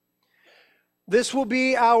This will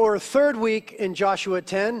be our third week in Joshua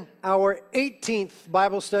 10, our 18th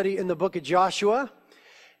Bible study in the book of Joshua.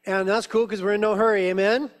 And that's cool because we're in no hurry,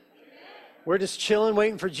 amen? We're just chilling,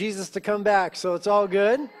 waiting for Jesus to come back, so it's all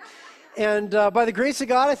good. And by the grace of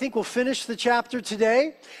God, I think we'll finish the chapter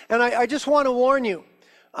today. And I just want to warn you,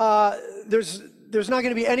 there's not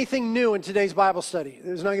going to be anything new in today's Bible study.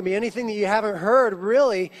 There's not going to be anything that you haven't heard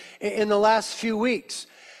really in the last few weeks.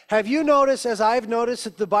 Have you noticed, as I've noticed,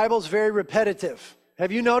 that the Bible's very repetitive?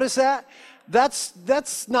 Have you noticed that?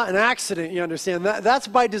 That's not an accident, you understand. That's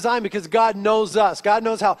by design because God knows us. God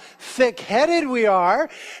knows how thick-headed we are.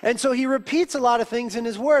 And so he repeats a lot of things in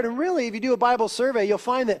his word. And really, if you do a Bible survey, you'll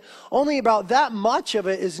find that only about that much of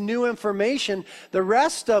it is new information. The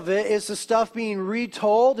rest of it is the stuff being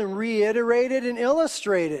retold and reiterated and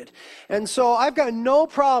illustrated. And so I've got no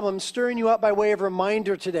problem stirring you up by way of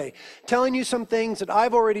reminder today, telling you some things that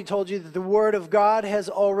I've already told you that the Word of God has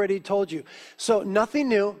already told you. So nothing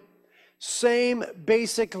new. Same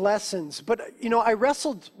basic lessons. But, I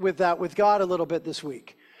wrestled with that with God a little bit this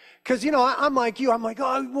week. Because, I'm like you. I'm like,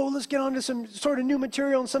 oh, well, let's get on to some sort of new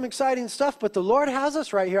material and some exciting stuff. But the Lord has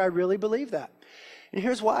us right here. I really believe that. And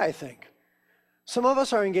here's why I think. Some of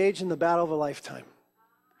us are engaged in the battle of a lifetime.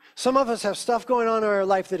 Some of us have stuff going on in our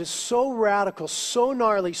life that is so radical, so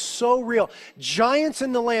gnarly, so real. Giants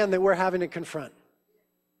in the land that we're having to confront.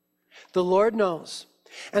 The Lord knows.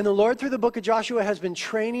 And the Lord, through the book of Joshua, has been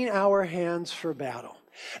training our hands for battle.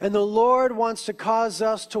 And the Lord wants to cause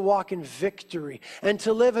us to walk in victory and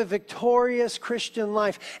to live a victorious Christian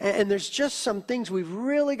life. And there's just some things we've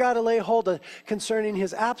really got to lay hold of concerning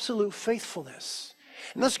his absolute faithfulness.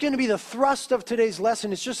 And that's going to be the thrust of today's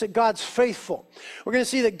lesson. It's just that God's faithful. We're going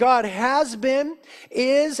to see that God has been,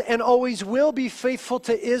 is, and always will be faithful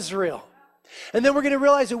to Israel. And then we're going to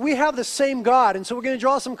realize that we have the same God. And so we're going to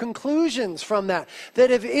draw some conclusions from that.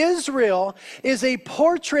 That if Israel is a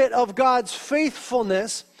portrait of God's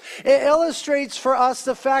faithfulness, it illustrates for us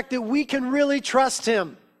the fact that we can really trust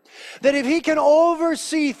him. That if he can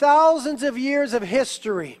oversee thousands of years of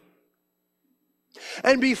history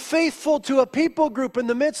and be faithful to a people group in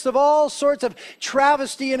the midst of all sorts of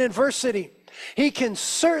travesty and adversity, he can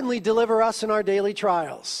certainly deliver us in our daily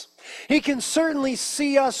trials. He can certainly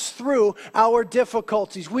see us through our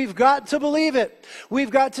difficulties. We've got to believe it.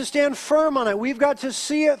 We've got to stand firm on it. We've got to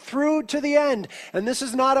see it through to the end. And this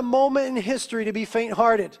is not a moment in history to be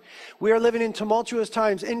faint-hearted. We are living in tumultuous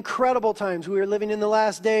times, incredible times. We are living in the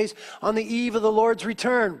last days on the eve of the Lord's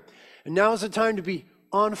return. And now is the time to be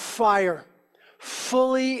on fire,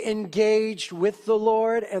 fully engaged with the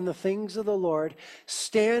Lord and the things of the Lord,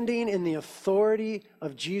 standing in the authority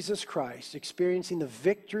of Jesus Christ, experiencing the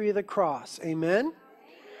victory of the cross. Amen?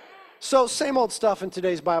 So, same old stuff in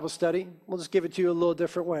today's Bible study. We'll just give it to you a little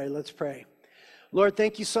different way. Let's pray. Lord,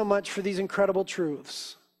 thank you so much for these incredible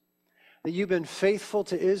truths, that you've been faithful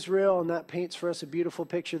to Israel, and that paints for us a beautiful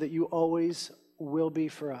picture that you always will be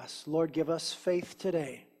for us. Lord, give us faith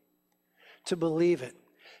today to believe it,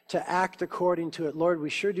 to act according to it. Lord, we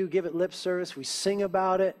sure do give it lip service. We sing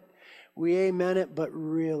about it. We amen it. But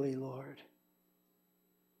really, Lord,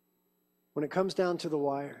 when it comes down to the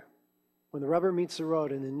wire, when the rubber meets the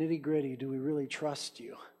road and the nitty-gritty, do we really trust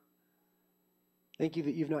you? Thank you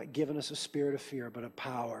that you've not given us a spirit of fear, but a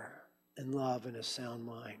power and love and a sound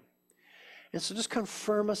mind. And so just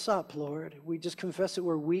confirm us up, Lord. We just confess that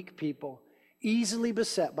we're weak people, easily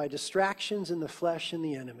beset by distractions in the flesh and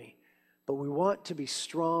the enemy. But we want to be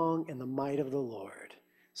strong in the might of the Lord.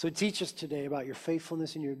 So teach us today about your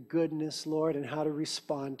faithfulness and your goodness, Lord, and how to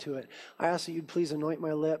respond to it. I ask that you'd please anoint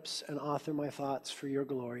my lips and author my thoughts for your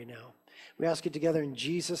glory now. We ask it together in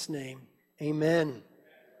Jesus' name. Amen.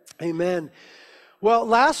 Amen. Well,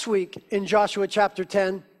 last week in Joshua chapter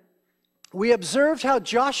 10, we observed how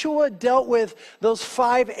Joshua dealt with those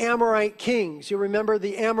 5 Amorite kings. You remember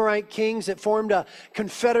the Amorite kings that formed a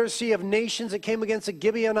confederacy of nations that came against the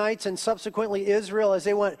Gibeonites and subsequently Israel as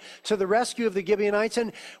they went to the rescue of the Gibeonites.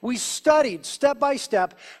 And we studied step by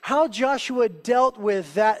step how Joshua dealt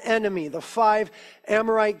with that enemy, the 5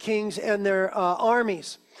 Amorite kings and their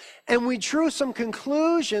armies. And we drew some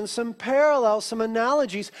conclusions, some parallels, some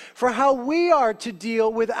analogies for how we are to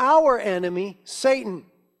deal with our enemy, Satan.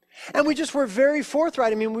 And we just were very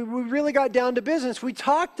forthright. I mean, we really got down to business. We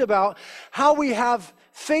talked about how we have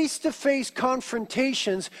face-to-face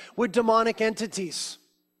confrontations with demonic entities.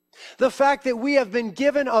 The fact that we have been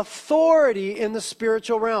given authority in the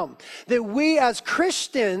spiritual realm. That we as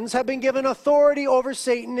Christians have been given authority over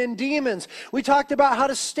Satan and demons. We talked about how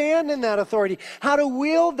to stand in that authority, how to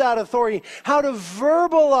wield that authority, how to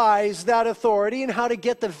verbalize that authority, and how to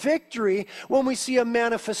get the victory when we see a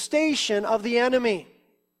manifestation of the enemy.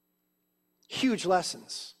 Huge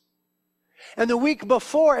lessons. And the week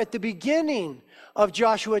before, at the beginning of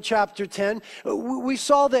Joshua chapter 10, we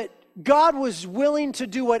saw that God was willing to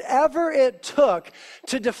do whatever it took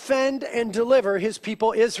to defend and deliver his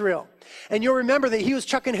people Israel. And you'll remember that he was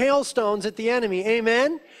chucking hailstones at the enemy.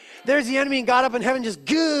 Amen? There's the enemy, and God up in heaven just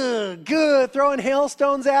good, throwing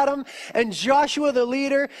hailstones at him. And Joshua, the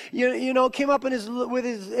leader, came up in his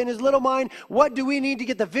little mind, what do we need to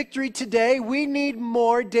get the victory today? We need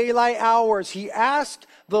more daylight hours. He asked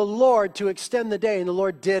the Lord to extend the day, and the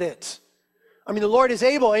Lord did it. I mean, the Lord is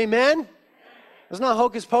able. Amen? It's not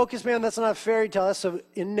hocus pocus, man. That's not a fairy tale. That's an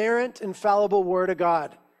inerrant, infallible word of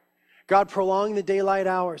God. God prolonged the daylight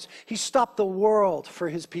hours. He stopped the world for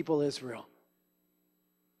his people Israel,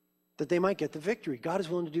 that they might get the victory. God is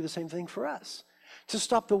willing to do the same thing for us. To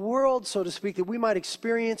stop the world, so to speak, that we might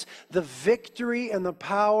experience the victory and the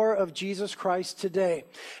power of Jesus Christ today.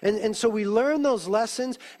 And so we learn those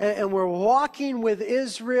lessons, and we're walking with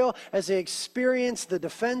Israel as they experience the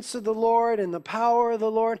defense of the Lord and the power of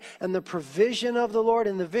the Lord and the provision of the Lord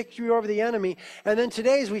and the victory over the enemy. And then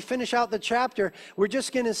today, as we finish out the chapter, we're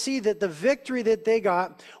just going to see that the victory that they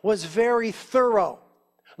got was very thorough.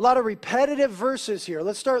 A lot of repetitive verses here.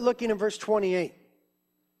 Let's start looking at verse 28.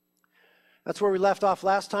 That's where we left off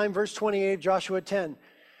last time, verse 28 of Joshua 10.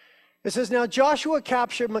 It says, Now Joshua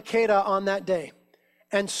captured Makkedah on that day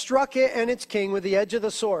and struck it and its king with the edge of the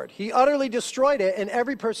sword. He utterly destroyed it and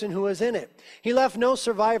every person who was in it. He left no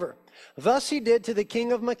survivor. Thus he did to the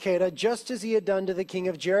king of Makkedah just as he had done to the king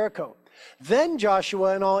of Jericho. Then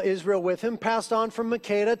Joshua and all Israel with him passed on from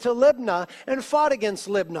Makkedah to Libnah and fought against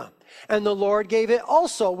Libnah. And the Lord gave it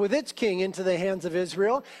also with its king into the hands of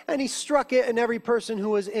Israel, and he struck it and every person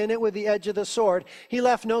who was in it with the edge of the sword. He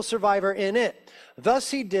left no survivor in it.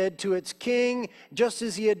 Thus he did to its king just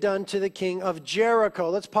as he had done to the king of Jericho.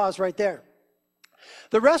 Let's pause right there.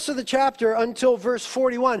 The rest of the chapter until verse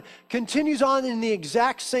 41 continues on in the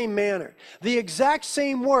exact same manner. The exact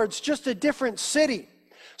same words, just a different city.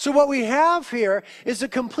 So what we have here is the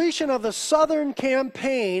completion of the southern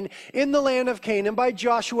campaign in the land of Canaan by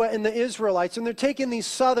Joshua and the Israelites. And they're taking these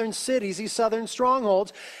southern cities, these southern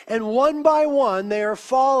strongholds, and one by one they're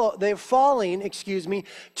falling,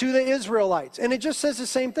 to the Israelites. And it just says the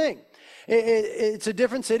same thing. It's a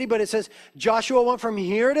different city, but it says Joshua went from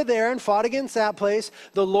here to there and fought against that place.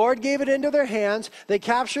 The Lord gave it into their hands. They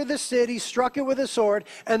captured the city, struck it with a sword,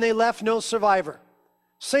 and they left no survivor.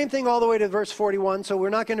 Same thing all the way to verse 41, so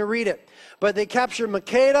we're not going to read it. But they captured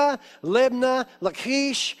Makkedah, Libnah,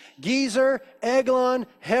 Lachish, Gezer, Eglon,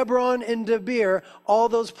 Hebron, and Debir, all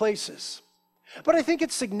those places. But I think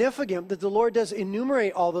it's significant that the Lord does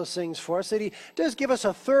enumerate all those things for us, that he does give us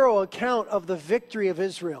a thorough account of the victory of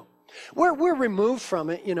Israel. We're removed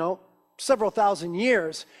from it, several thousand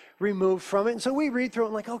years removed from it. And so we read through it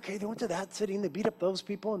and like, okay, they went to that city and they beat up those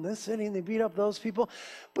people, and this city and they beat up those people.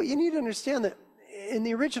 But you need to understand that in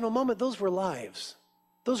the original moment, those were lives.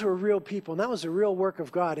 Those were real people, and that was the real work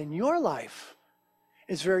of God. And your life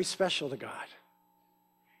is very special to God.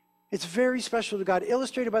 It's very special to God,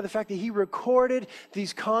 illustrated by the fact that he recorded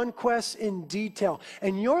these conquests in detail.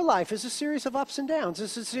 And your life is a series of ups and downs.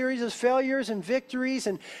 It's a series of failures and victories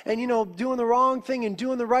and doing the wrong thing and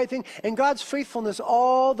doing the right thing. And God's faithfulness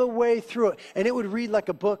all the way through it. And it would read like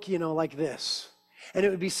a book, like this. And it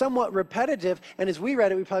would be somewhat repetitive. And as we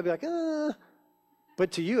read it, we'd probably be like,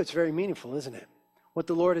 But to you, it's very meaningful, isn't it? What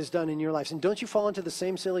the Lord has done in your lives. And don't you fall into the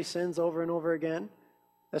same silly sins over and over again?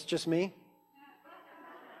 That's just me?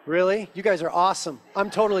 Really? You guys are awesome. I'm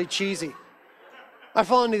totally cheesy. I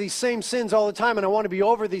fall into these same sins all the time, and I want to be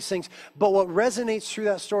over these things. But what resonates through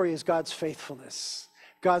that story is God's faithfulness.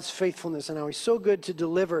 God's faithfulness and how he's so good to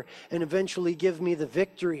deliver and eventually give me the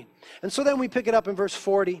victory. And so then we pick it up in verse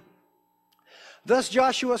 40. Thus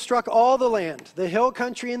Joshua struck all the land, the hill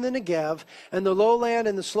country and the Negev, and the lowland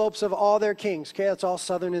and the slopes of all their kings. Okay, that's all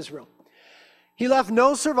southern Israel. He left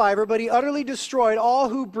no survivor, but he utterly destroyed all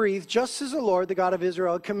who breathed, just as the Lord, the God of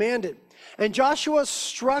Israel, had commanded. And Joshua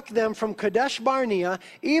struck them from Kadesh Barnea,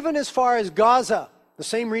 even as far as Gaza, the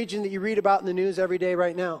same region that you read about in the news every day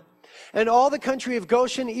right now, and all the country of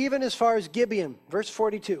Goshen, even as far as Gibeon. Verse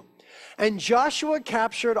 42. And Joshua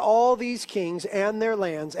captured all these kings and their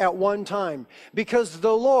lands at one time, because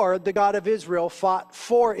the Lord, the God of Israel, fought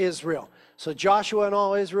for Israel. So Joshua and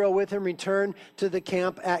all Israel with him returned to the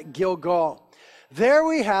camp at Gilgal. There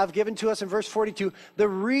we have, given to us in verse 42, the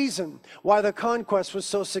reason why the conquest was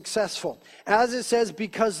so successful. As it says,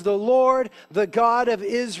 because the Lord, the God of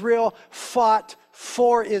Israel, fought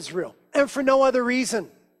for Israel, and for no other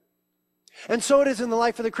reason. And so it is in the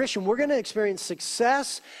life of the Christian. We're going to experience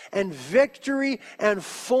success and victory and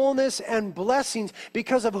fullness and blessings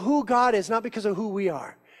because of who God is, not because of who we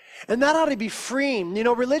are. And that ought to be freeing. You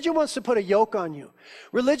know, religion wants to put a yoke on you.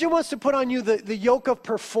 Religion wants to put on you the yoke of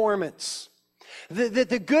performance.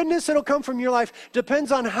 The goodness that'll come from your life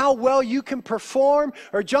depends on how well you can perform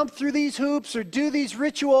or jump through these hoops or do these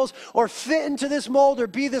rituals or fit into this mold or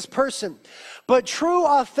be this person. But true,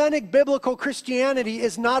 authentic biblical Christianity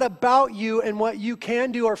is not about you and what you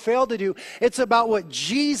can do or fail to do. It's about what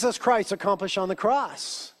Jesus Christ accomplished on the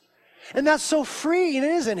cross. And that's so freeing,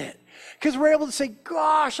 isn't it? Because we're able to say,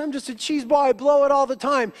 gosh, I'm just a cheese ball, I blow it all the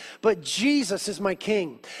time. But Jesus is my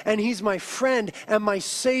King, and He's my friend and my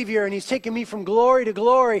Savior, and He's taken me from glory to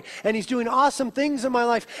glory, and He's doing awesome things in my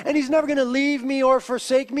life, and He's never going to leave me or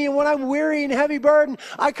forsake me. And when I'm weary and heavy burdened,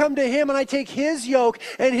 I come to Him and I take His yoke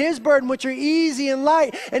and His burden, which are easy and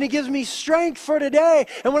light, and He gives me strength for today.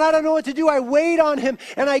 And when I don't know what to do, I wait on Him,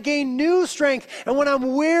 and I gain new strength. And when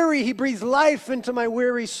I'm weary, He breathes life into my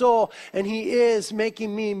weary soul, and He is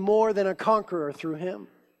making me more than a conqueror through Him.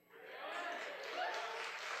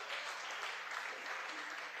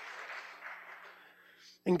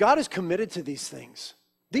 And God is committed to these things.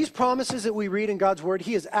 These promises that we read in God's Word,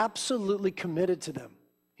 He is absolutely committed to them.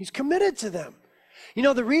 He's committed to them. You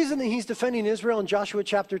know, the reason that He's defending Israel in Joshua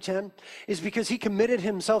chapter 10 is because He committed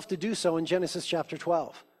Himself to do so in Genesis chapter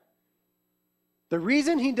 12. The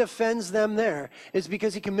reason He defends them there is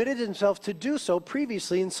because He committed Himself to do so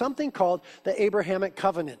previously in something called the Abrahamic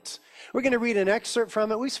covenant. We're going to read an excerpt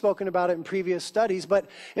from it. We've spoken about it in previous studies, but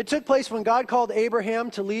it took place when God called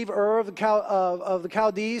Abraham to leave Ur of the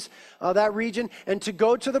Chaldees, that region, and to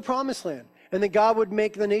go to the promised land, and that God would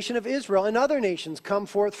make the nation of Israel and other nations come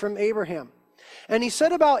forth from Abraham. And He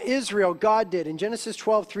said about Israel, God did, in Genesis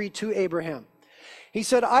 12:3 to Abraham, He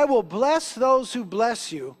said, I will bless those who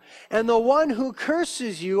bless you, and the one who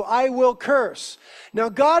curses you, I will curse. Now,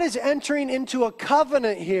 God is entering into a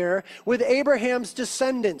covenant here with Abraham's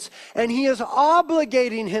descendants, and He is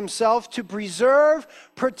obligating Himself to preserve,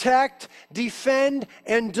 protect, defend,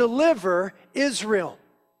 and deliver Israel.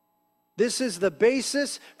 This is the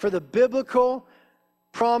basis for the biblical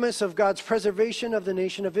promise of God's preservation of the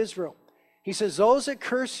nation of Israel. He says, those that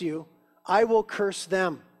curse you, I will curse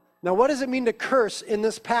them. Now, what does it mean to curse in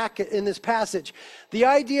this passage? The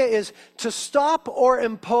idea is to stop or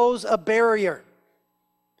impose a barrier.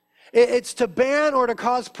 It's to ban or to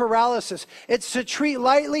cause paralysis. It's to treat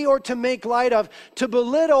lightly or to make light of, to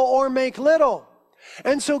belittle or make little.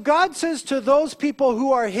 And so God says to those people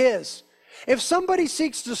who are His, if somebody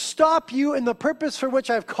seeks to stop you in the purpose for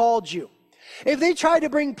which I've called you, if they try to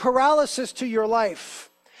bring paralysis to your life,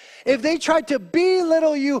 if they try to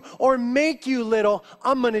belittle you or make you little,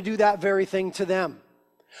 I'm going to do that very thing to them.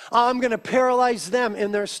 I'm going to paralyze them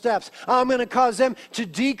in their steps. I'm going to cause them to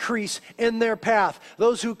decrease in their path.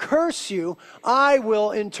 Those who curse you, I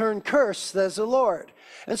will in turn curse, says the Lord.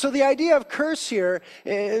 And so the idea of curse here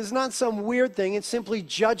is not some weird thing. It's simply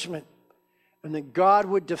judgment. And that God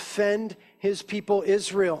would defend His people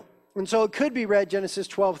Israel. And so it could be read, Genesis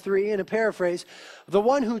 12:3, in a paraphrase, the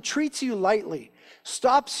one who treats you lightly,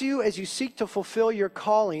 stops you as you seek to fulfill your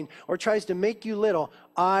calling, or tries to make you little,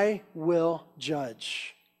 I will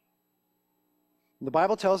judge. The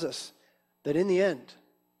Bible tells us that in the end,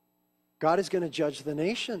 God is going to judge the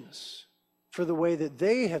nations for the way that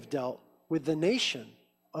they have dealt with the nation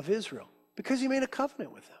of Israel, because He made a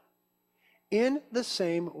covenant with them. In the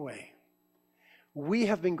same way, we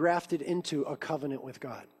have been grafted into a covenant with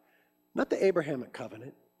God. Not the Abrahamic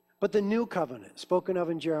covenant, but the new covenant spoken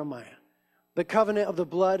of in Jeremiah. The covenant of the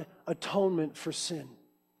blood atonement for sin.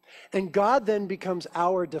 And God then becomes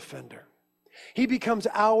our defender. He becomes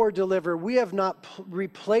our deliverer. We have not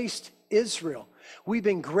replaced Israel. We've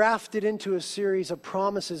been grafted into a series of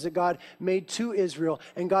promises that God made to Israel,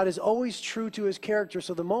 and God is always true to His character.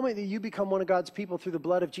 So the moment that you become one of God's people through the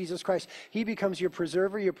blood of Jesus Christ, He becomes your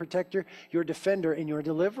preserver, your protector, your defender, and your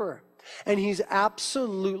deliverer. And He's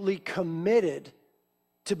absolutely committed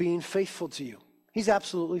to being faithful to you. He's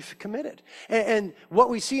absolutely committed. And what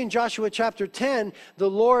we see in Joshua chapter 10, the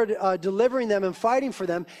Lord delivering them and fighting for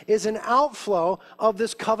them, is an outflow of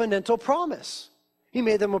this covenantal promise. He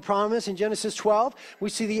made them a promise in Genesis 12. We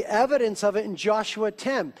see the evidence of it in Joshua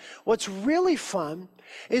 10. What's really fun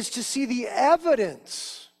is to see the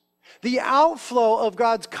evidence, the outflow of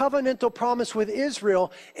God's covenantal promise with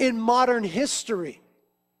Israel in modern history.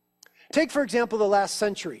 Take, for example, the last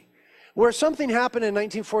century, where something happened in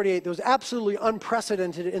 1948 that was absolutely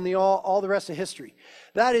unprecedented in all the rest of history.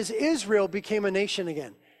 That is, Israel became a nation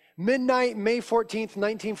again. Midnight, May 14th,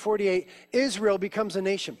 1948, Israel becomes a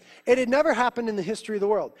nation. It had never happened in the history of the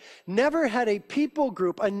world. Never had a people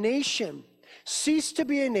group, a nation, ceased to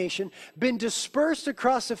be a nation, been dispersed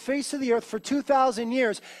across the face of the earth for 2,000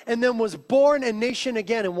 years, and then was born a nation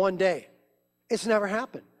again in one day. It's never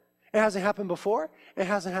happened. It hasn't happened before. It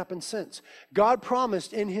hasn't happened since. God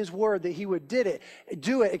promised in his word that he would do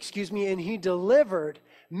it, and he delivered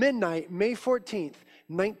midnight, May 14th,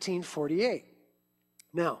 1948.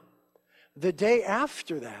 Now, the day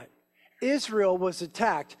after that, Israel was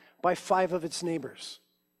attacked by 5 of its neighbors.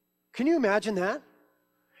 Can you imagine that?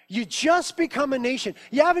 You just become a nation.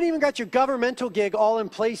 You haven't even got your governmental gig all in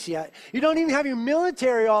place yet. You don't even have your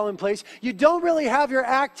military all in place. You don't really have your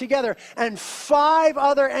act together. And 5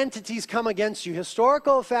 other entities come against you.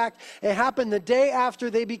 Historical fact, it happened the day after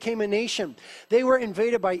they became a nation. They were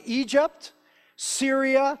invaded by Egypt,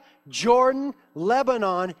 Syria, Jordan,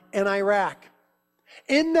 Lebanon, and Iraq.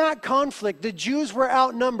 In that conflict, the Jews were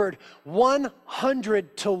outnumbered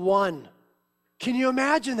 100 to 1. Can you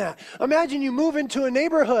imagine that? Imagine you move into a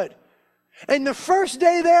neighborhood, and the first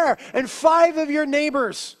day there, and 5 of your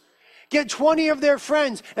neighbors get 20 of their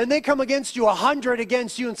friends, and they come against you, 100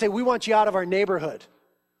 against you, and say, we want you out of our neighborhood.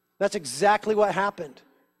 That's exactly what happened.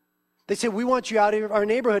 They said, we want you out of our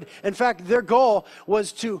neighborhood. In fact, their goal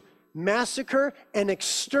was to massacre and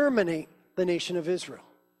exterminate the nation of Israel.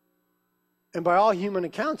 And by all human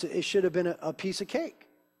accounts, it should have been a piece of cake.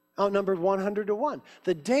 Outnumbered 100 to 1.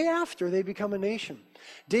 The day after they become a nation,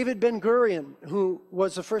 David Ben-Gurion, who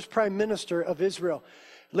was the first prime minister of Israel,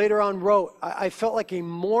 later on wrote, I felt like a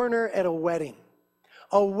mourner at a wedding.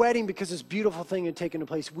 A wedding because this beautiful thing had taken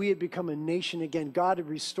place. We had become a nation again. God had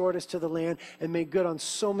restored us to the land and made good on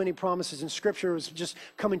so many promises. And Scripture was just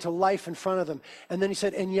coming to life in front of them. And then he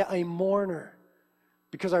said, and yet a mourner,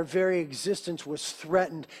 because our very existence was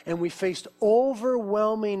threatened and we faced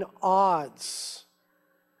overwhelming odds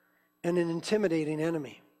and an intimidating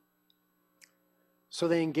enemy. So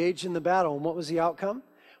they engaged in the battle, and what was the outcome?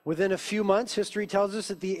 Within a few months, history tells us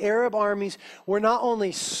that the Arab armies were not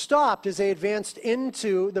only stopped as they advanced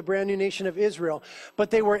into the brand new nation of Israel, but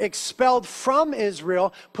they were expelled from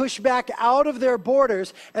Israel, pushed back out of their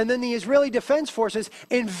borders, and then the Israeli Defense Forces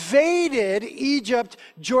invaded Egypt,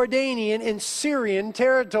 Jordanian, and Syrian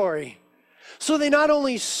territory. So they not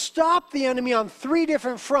only stopped the enemy on 3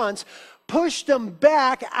 different fronts, pushed them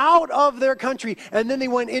back out of their country, and then they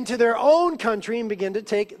went into their own country and began to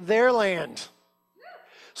take their land.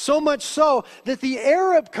 So much so that the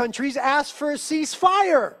Arab countries asked for a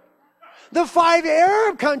ceasefire. The 5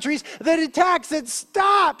 Arab countries that attacked said,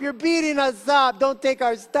 stop, you're beating us up, don't take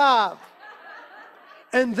our stuff.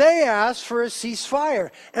 And they asked for a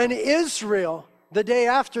ceasefire. And Israel, the day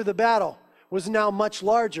after the battle, was now much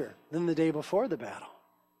larger than the day before the battle.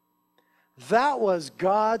 That was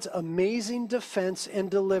God's amazing defense and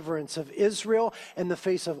deliverance of Israel in the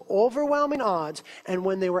face of overwhelming odds and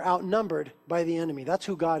when they were outnumbered by the enemy. That's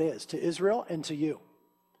who God is to Israel and to you.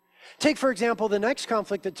 Take, for example, the next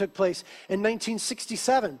conflict that took place in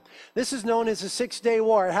 1967. This is known as the 6-Day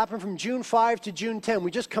War. It happened from June 5 to June 10. We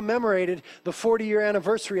just commemorated the 40-year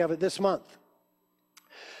anniversary of it this month.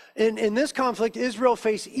 In this conflict, Israel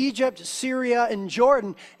faced Egypt, Syria, and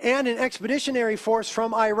Jordan, and an expeditionary force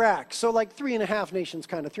from Iraq. So like 3.5 nations,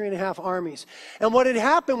 3.5 armies. And what had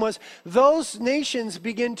happened was those nations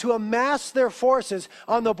began to amass their forces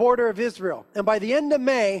on the border of Israel. And by the end of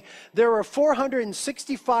May, there were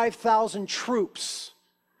 465,000 troops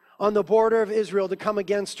on the border of Israel to come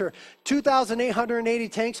against her. 2,880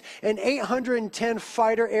 tanks and 810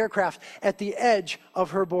 fighter aircraft at the edge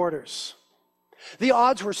of her borders. The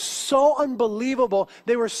odds were so unbelievable,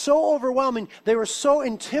 they were so overwhelming, they were so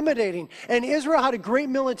intimidating. And Israel had a great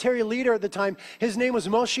military leader at the time. His name was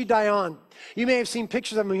Moshe Dayan. You may have seen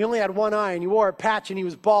pictures of him. He only had one eye, and he wore a patch, and he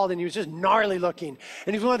was bald, and he was just gnarly looking.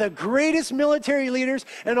 And he was one of the greatest military leaders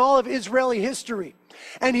in all of Israeli history.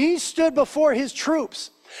 And he stood before his troops,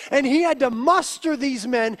 and he had to muster these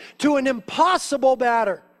men to an impossible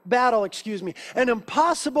battle, an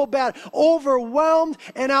impossible battle, overwhelmed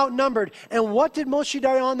and outnumbered. And what did Moshe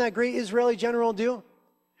Dayan, that great Israeli general, do?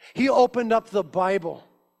 He opened up the Bible.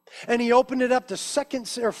 And he opened it up to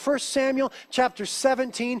 1 Samuel chapter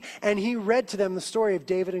 17, and he read to them the story of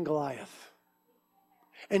David and Goliath.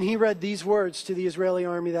 And he read these words to the Israeli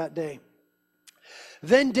army that day.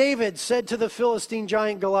 Then David said to the Philistine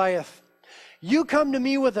giant Goliath, "You come to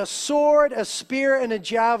me with a sword, a spear, and a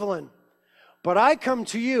javelin. But I come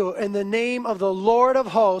to you in the name of the Lord of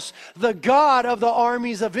hosts, the God of the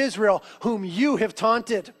armies of Israel, whom you have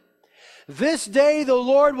taunted. This day the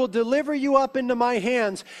Lord will deliver you up into my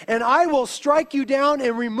hands, and I will strike you down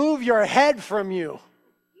and remove your head from you."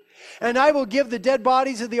 And I will give the dead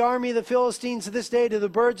bodies of the army of the Philistines this day to the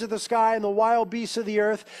birds of the sky and the wild beasts of the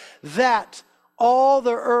earth, that all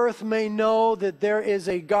the earth may know that there is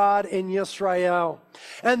a God in Yisrael,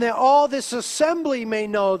 and that all this assembly may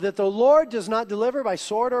know that the Lord does not deliver by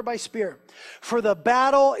sword or by spear. For the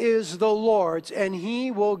battle is the Lord's, and he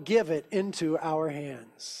will give it into our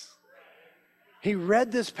hands. He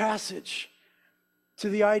read this passage to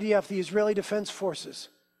the IDF, the Israeli Defense Forces.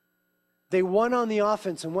 They won on the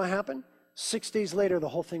offense, and what happened? 6 days later, the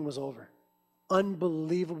whole thing was over.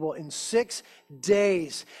 Unbelievable. In 6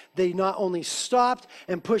 days, they not only stopped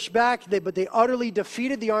and pushed back, but they utterly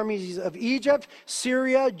defeated the armies of Egypt,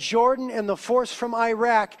 Syria, Jordan, and the force from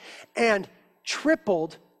Iraq, and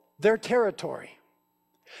tripled their territory.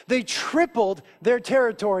 They tripled their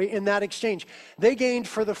territory in that exchange. They gained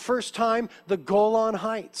for the first time the Golan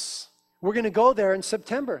Heights. We're going to go there in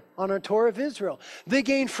September on our tour of Israel. They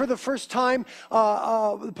gained for the first time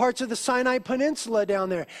parts of the Sinai Peninsula down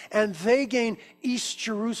there. And they gained East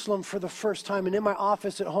Jerusalem for the first time. And in my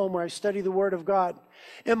office at home where I study the Word of God,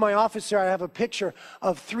 in my office there I have a picture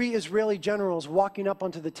of 3 Israeli generals walking up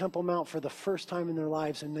onto the Temple Mount for the first time in their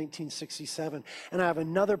lives in 1967. And I have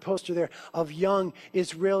another poster there of young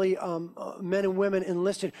Israeli men and women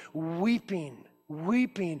enlisted weeping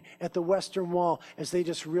at the Western Wall as they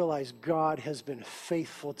just realize God has been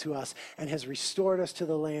faithful to us and has restored us to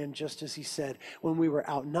the land, just as he said. When we were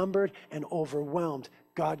outnumbered and overwhelmed,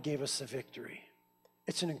 God gave us the victory.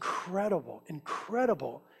 It's an incredible,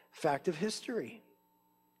 incredible fact of history.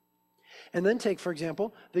 And then take, for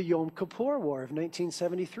example, the Yom Kippur War of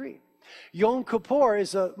 1973. Yom Kippur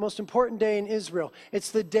is the most important day in Israel.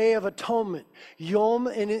 It's the Day of Atonement. Yom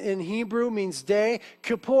in Hebrew means day.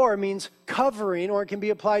 Kippur means covering, or it can be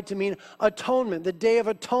applied to mean atonement. The Day of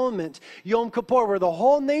Atonement, Yom Kippur, where the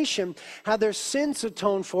whole nation had their sins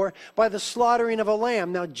atoned for by the slaughtering of a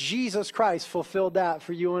lamb. Now, Jesus Christ fulfilled that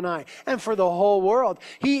for you and I, and for the whole world.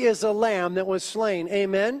 He is a lamb that was slain.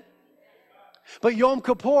 Amen? But Yom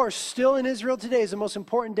Kippur, still in Israel today, is the most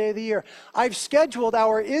important day of the year. I've scheduled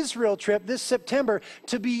our Israel trip this September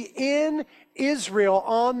to be in Israel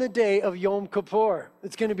on the day of Yom Kippur.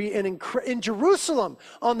 It's going to be in Jerusalem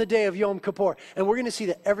on the day of Yom Kippur. And we're going to see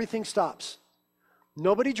that everything stops.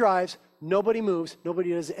 Nobody drives, nobody moves,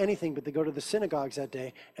 nobody does anything, but they go to the synagogues that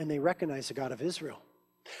day and they recognize the God of Israel.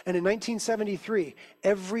 And in 1973,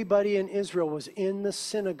 everybody in Israel was in the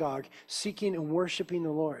synagogue seeking and worshiping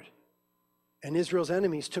the Lord. And Israel's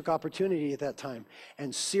enemies took opportunity at that time.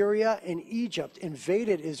 And Syria and Egypt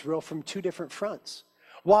invaded Israel from 2 different fronts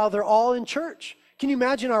while they're all in church. Can you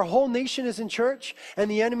imagine our whole nation is in church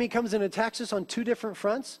and the enemy comes and attacks us on 2 different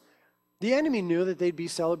fronts? The enemy knew that they'd be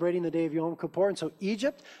celebrating the day of Yom Kippur. And so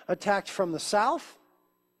Egypt attacked from the south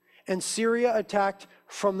and Syria attacked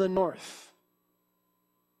from the north.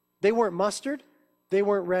 They weren't mustered. They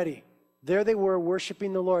weren't ready. There they were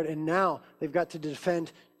worshiping the Lord, and now they've got to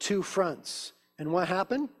defend 2 fronts. And what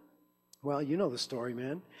happened? Well, you know the story,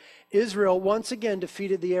 man. Israel once again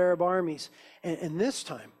defeated the Arab armies, and this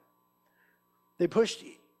time they pushed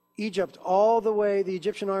Egypt all the way, the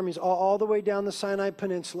Egyptian armies, all the way down the Sinai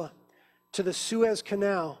Peninsula to the Suez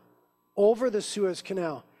Canal. Over the Suez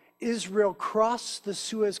Canal, Israel crossed the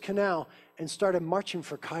Suez Canal and started marching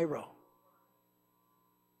for Cairo.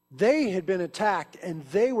 They had been attacked, and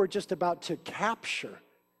they were just about to capture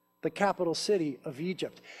the capital city of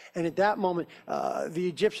Egypt. And at that moment, the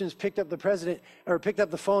Egyptians picked up the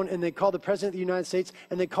phone, and they called the President of the United States,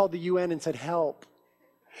 and they called the UN and said, "Help.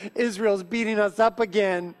 Israel's beating us up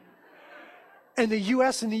again." And the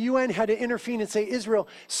U.S. and the UN had to intervene and say, "Israel,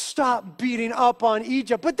 stop beating up on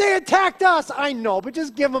Egypt." "But they attacked us." "I know, but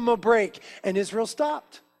just give them a break." And Israel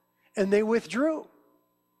stopped, and they withdrew.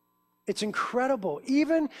 It's incredible.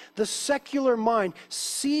 Even the secular mind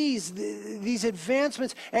sees these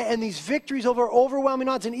advancements and these victories over overwhelming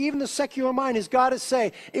odds. And even the secular mind has got to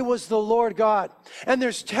say, it was the Lord God. And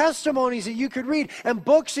there's testimonies that you could read and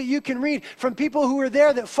books that you can read from people who were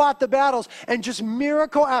there that fought the battles. And just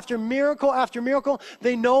miracle after miracle after miracle,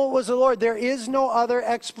 they know it was the Lord. There is no other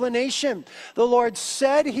explanation. The Lord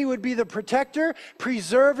said he would be the protector,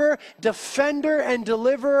 preserver, defender, and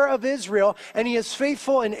deliverer of Israel. And he is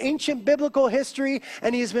faithful in ancient biblical history,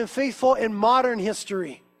 and he has been faithful in modern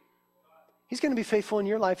history. He's going to be faithful in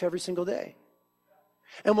your life every single day.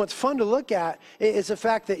 And what's fun to look at is the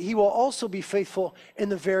fact that he will also be faithful in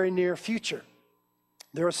the very near future.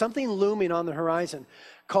 There is something looming on the horizon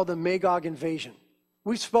called the Magog invasion.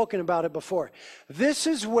 We've spoken about it before. This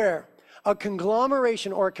is where a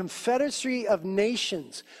conglomeration or a confederacy of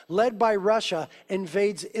nations led by Russia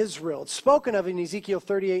invades Israel. It's spoken of in Ezekiel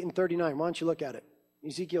 38 and 39. Why don't you look at it?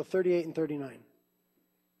 Ezekiel 38 and 39.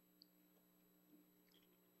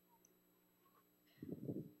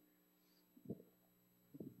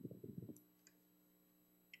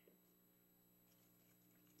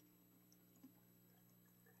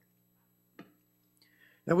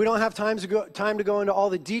 And we don't have time to go into all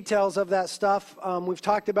the details of that stuff. We've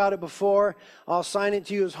talked about it before. I'll assign it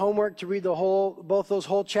to you as homework to read both those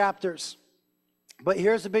whole chapters. But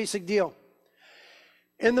here's the basic deal.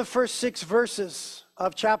 In the first 6 verses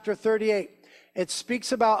of chapter 38, it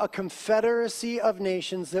speaks about a confederacy of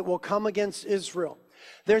nations that will come against Israel.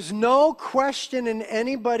 There's no question in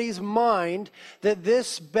anybody's mind that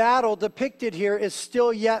this battle depicted here is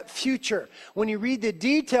still yet future. When you read the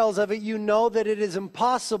details of it, you know that it is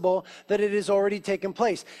impossible that it has already taken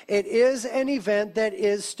place. It is an event that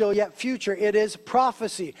is still yet future. It is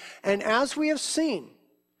prophecy. And as we have seen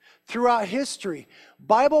throughout history,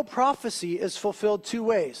 Bible prophecy is fulfilled 2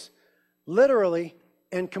 ways: literally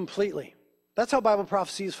and completely. That's how Bible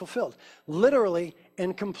prophecy is fulfilled, literally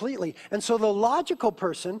and completely. And so the logical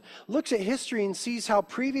person looks at history and sees how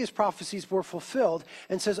previous prophecies were fulfilled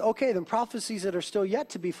and says, okay, then prophecies that are still yet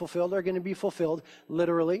to be fulfilled are going to be fulfilled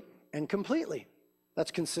literally and completely.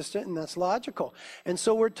 That's consistent and that's logical. And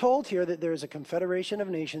so we're told here that there is a confederation of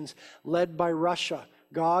nations led by Russia,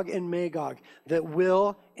 Gog and Magog, that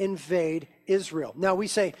will invade Israel. Now we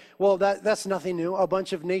say, well, that's nothing new. A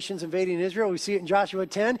bunch of nations invading Israel. We see it in Joshua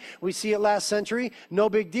 10. We see it last century. No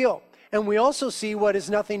big deal. And we also see what is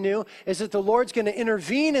nothing new is that the Lord's going to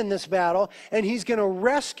intervene in this battle, and he's going to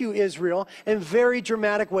rescue Israel in very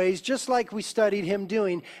dramatic ways, just like we studied him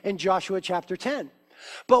doing in Joshua chapter 10.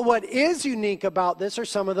 But what is unique about this are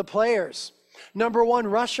some of the players. Number one,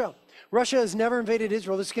 Russia. Russia has never invaded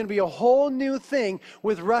Israel. This is going to be a whole new thing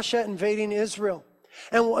with Russia invading Israel.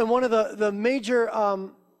 And one of the major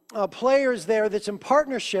players there that's in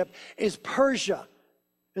partnership is Persia.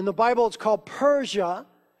 In the Bible, it's called Persia.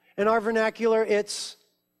 In our vernacular, it's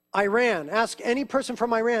Iran. Ask any person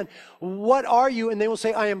from Iran, what are you? And they will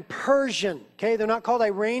say, I am Persian. Okay, they're not called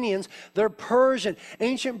Iranians, they're Persian.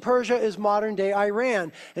 Ancient Persia is modern day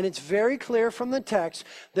Iran. And it's very clear from the text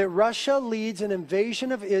that Russia leads an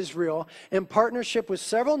invasion of Israel in partnership with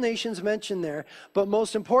several nations mentioned there, but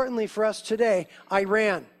most importantly for us today,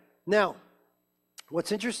 Iran. Now,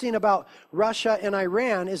 what's interesting about Russia and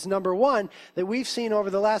Iran is, number one, that we've seen over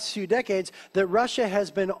the last few decades that Russia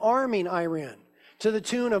has been arming Iran to the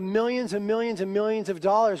tune of millions and millions and millions of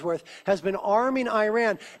dollars worth, has been arming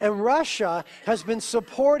Iran. And Russia has been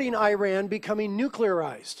supporting Iran becoming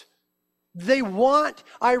nuclearized. They want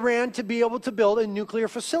Iran to be able to build a nuclear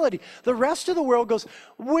facility. The rest of the world goes,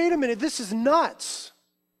 wait a minute, this is nuts.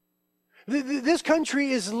 This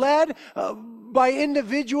country is led by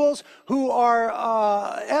individuals who are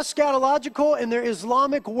eschatological in their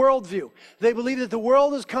Islamic worldview. They believe that the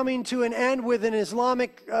world is coming to an end with an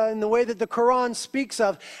Islamic, in the way that the Quran speaks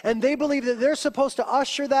of, and they believe that they're supposed to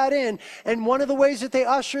usher that in, and one of the ways that they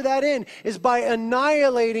usher that in is by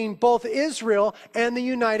annihilating both Israel and the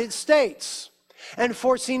United States, and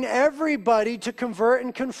forcing everybody to convert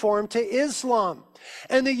and conform to Islam.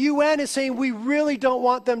 And the UN is saying, we really don't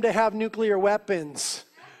want them to have nuclear weapons.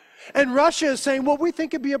 And Russia is saying, well, we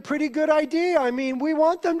think it'd be a pretty good idea. I mean, we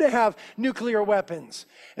want them to have nuclear weapons.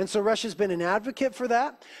 And so Russia's been an advocate for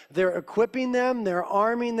that. They're equipping them, they're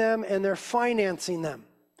arming them, and they're financing them.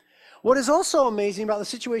 What is also amazing about the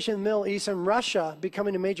situation in the Middle East and Russia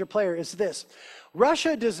becoming a major player is this.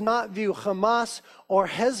 Russia does not view Hamas or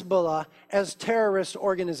Hezbollah as terrorist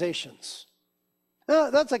organizations.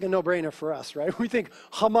 That's like a no-brainer for us, right? We think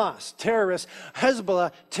Hamas, terrorists,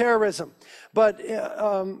 Hezbollah, terrorism. But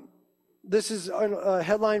this is a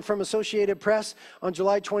headline from Associated Press on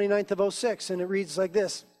July 29th of 2006, and it reads like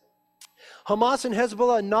this. Hamas and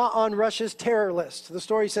Hezbollah not on Russia's terror list. The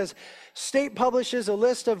story says, state publishes a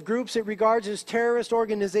list of groups it regards as terrorist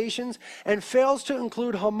organizations and fails to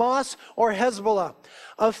include Hamas or Hezbollah.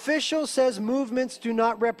 Official says movements do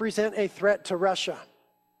not represent a threat to Russia.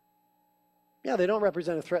 Yeah, they don't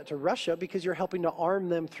represent a threat to Russia because you're helping to arm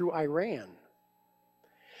them through Iran.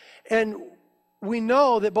 And we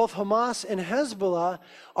know that both Hamas and Hezbollah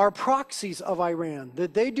are proxies of Iran,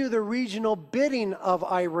 that they do the regional bidding of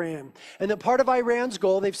Iran. And that part of Iran's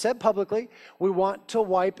goal, they've said publicly, we want to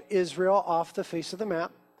wipe Israel off the face of the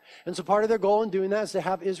map. And so part of their goal in doing that is to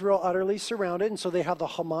have Israel utterly surrounded. And so they have the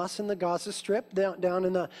Hamas in the Gaza Strip down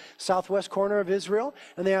in the southwest corner of Israel.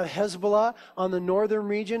 And they have Hezbollah on the northern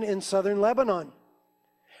region in southern Lebanon.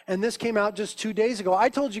 And this came out just 2 days ago. I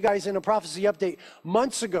told you guys in a prophecy update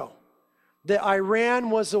months ago that Iran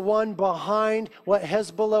was the one behind what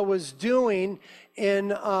Hezbollah was doing in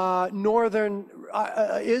northern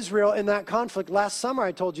Israel in that conflict. Last summer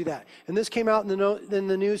I told you that. And this came out in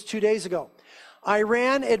the news 2 days ago.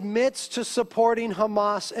 Iran admits to supporting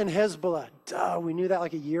Hamas and Hezbollah. Duh, we knew that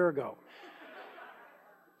like a year ago.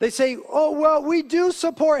 They say, oh, well, we do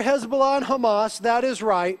support Hezbollah and Hamas. That is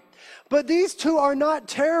right. But these two are not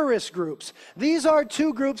terrorist groups. These are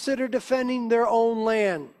two groups that are defending their own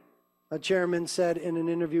land, a chairman said in an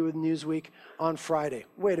interview with Newsweek on Friday.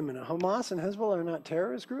 Wait a minute, Hamas and Hezbollah are not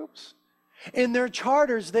terrorist groups? In their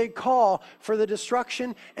charters, they call for the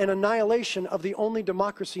destruction and annihilation of the only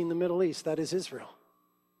democracy in the Middle East, that is Israel.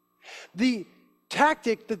 The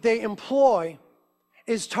tactic that they employ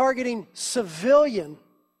is targeting civilian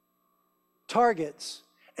targets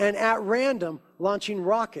and at random launching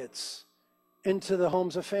rockets into the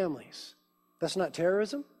homes of families. That's not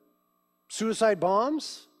terrorism? Suicide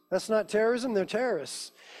bombs? That's not terrorism? They're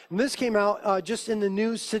terrorists. And this came out just in the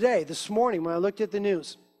news today, this morning when I looked at the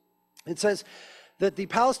news. It says that the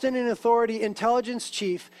Palestinian Authority intelligence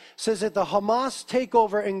chief says that the Hamas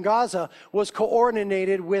takeover in Gaza was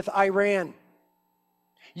coordinated with Iran.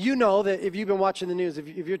 You know that if you've been watching the news, if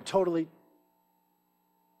you're totally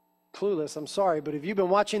clueless, I'm sorry, but if you've been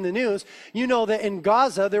watching the news, you know that in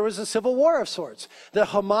Gaza there was a civil war of sorts. The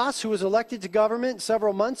Hamas, who was elected to government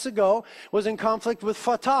several months ago, was in conflict with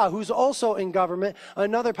Fatah, who's also in government,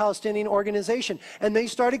 another Palestinian organization. And they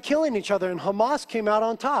started killing each other, and Hamas came out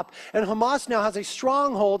on top. And Hamas now has a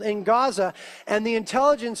stronghold in Gaza, and the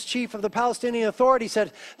intelligence chief of the Palestinian Authority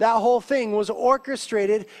said that whole thing was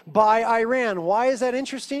orchestrated by Iran. Why is that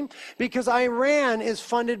interesting? Because Iran is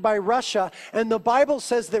funded by Russia, and the Bible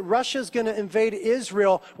says that Russia's going to invade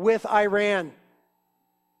Israel with Iran.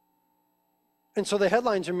 And so the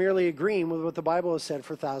headlines are merely agreeing with what the Bible has said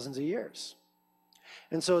for thousands of years.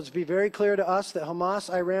 And so it's be very clear to us that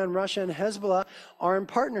Hamas, Iran, Russia, and Hezbollah are in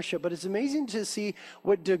partnership. But it's amazing to see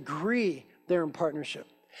what degree they're in partnership,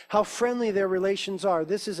 how friendly their relations are.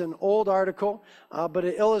 This is an old article, but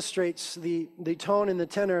it illustrates the tone and the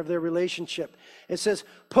tenor of their relationship. It says,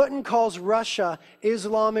 Putin calls Russia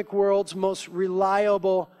Islamic world's most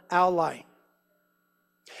reliable ally,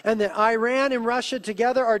 and that Iran and Russia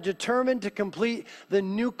together are determined to complete the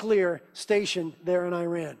nuclear station there in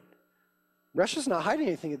Iran. Russia's not hiding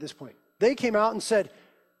anything at this point. They came out and said,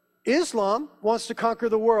 Islam wants to conquer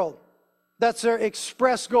the world. That's their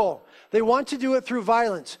express goal. They want to do it through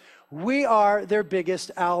violence. We are their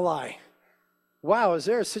biggest ally. Wow, is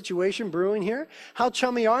there a situation brewing here? How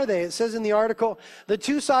chummy are they? It says in the article, the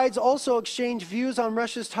two sides also exchanged views on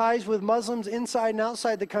Russia's ties with Muslims inside and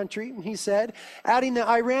outside the country, he said, adding that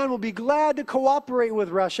Iran will be glad to cooperate with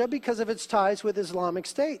Russia because of its ties with Islamic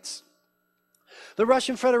states. The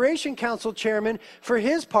Russian Federation Council chairman, for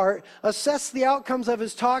his part, assessed the outcomes of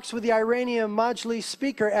his talks with the Iranian Majlis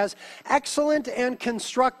speaker as excellent and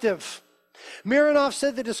constructive. Mironov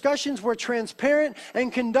said the discussions were transparent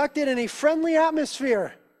and conducted in a friendly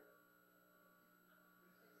atmosphere.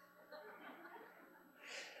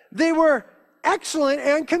 They were excellent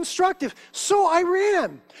and constructive. So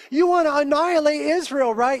Iran, you want to annihilate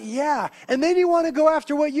Israel, right? Yeah. And then you want to go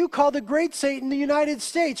after what you call the great Satan, the United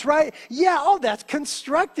States, right? Yeah. Oh, that's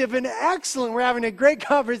constructive and excellent. We're having a great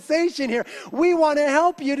conversation here. We want to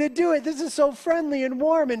help you to do it. This is so friendly and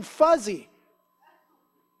warm and fuzzy.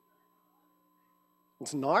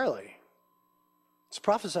 It's gnarly. It's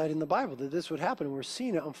prophesied in the Bible that this would happen, and we're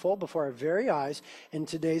seeing it unfold before our very eyes in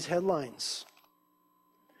today's headlines.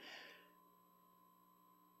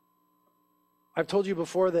 I've told you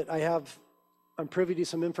before that I'm privy to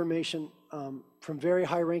some information from very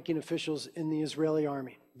high-ranking officials in the Israeli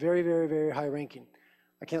army. Very, very, very high-ranking.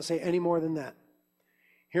 I can't say any more than that.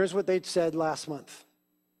 Here's what they said last month.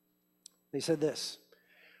 They said this: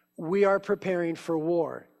 we are preparing for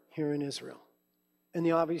war here in Israel. And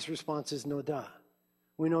the obvious response is no duh.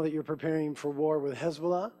 We know that you're preparing for war with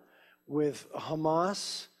Hezbollah, with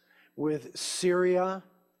Hamas, with Syria,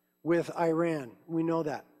 with Iran. We know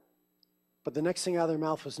that. But the next thing out of their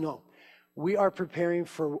mouth was no. We are preparing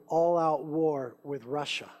for all-out war with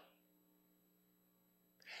Russia.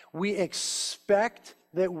 We expect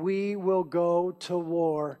that we will go to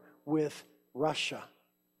war with Russia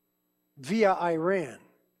via Iran.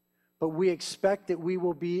 But we expect that we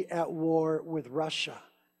will be at war with Russia.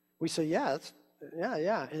 We say, yeah.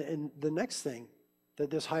 And the next thing that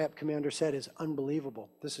this high-up commander said is unbelievable.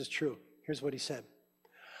 This is true. Here's what he said.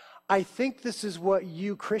 I think this is what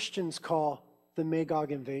you Christians call the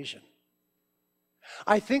Magog invasion.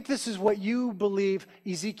 I think this is what you believe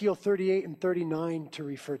Ezekiel 38 and 39 to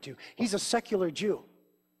refer to. He's a secular Jew.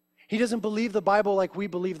 He doesn't believe the Bible like we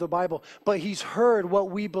believe the Bible, but he's heard what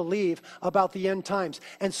we believe about the end times.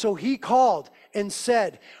 And so he called and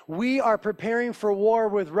said, we are preparing for war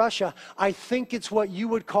with Russia. I think it's what you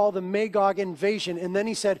would call the Magog invasion. And then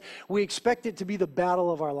he said, we expect it to be the battle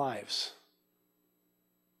of our lives.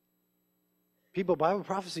 People, Bible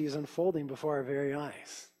prophecy is unfolding before our very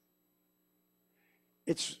eyes.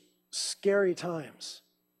 It's scary times.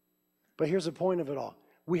 But here's the point of it all.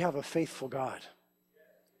 We have a faithful God.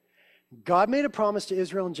 God made a promise to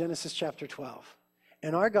Israel in Genesis chapter 12.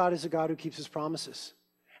 And our God is a God who keeps his promises.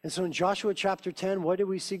 And so in Joshua chapter 10, what did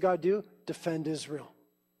we see God do? Defend Israel.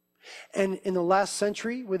 And in the last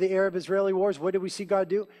century with the Arab-Israeli wars, what did we see God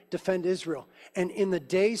do? Defend Israel. And in the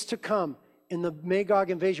days to come, in the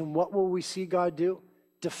Magog invasion, what will we see God do?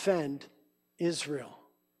 Defend Israel.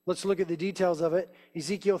 Let's look at the details of it.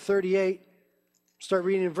 Ezekiel 38, start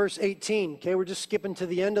reading in verse 18. Okay, we're just skipping to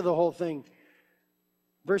the end of the whole thing.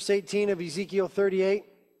 Verse 18 of Ezekiel 38.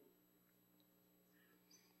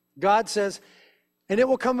 God says, and it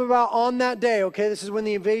will come about on that day, okay, this is when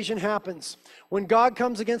the invasion happens. When God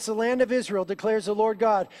comes against the land of Israel, declares the Lord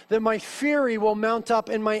God, that my fury will mount up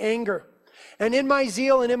in my anger. And in my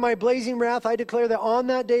zeal and in my blazing wrath, I declare that on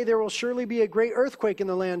that day there will surely be a great earthquake in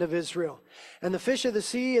the land of Israel. And the fish of the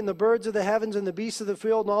sea and the birds of the heavens and the beasts of the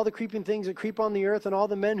field and all the creeping things that creep on the earth and all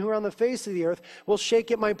the men who are on the face of the earth will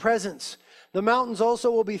shake at my presence. The mountains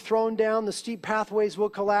also will be thrown down, the steep pathways will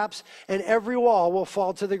collapse, and every wall will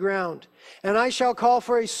fall to the ground. And I shall call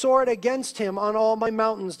for a sword against him on all my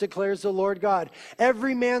mountains, declares the Lord God.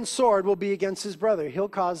 Every man's sword will be against his brother. He'll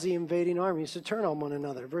cause the invading armies to turn on one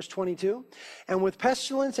another. Verse 22, and with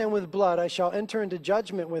pestilence and with blood I shall enter into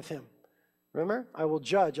judgment with him. Remember, I will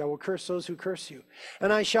judge, I will curse those who curse you.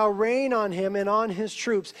 And I shall rain on him and on his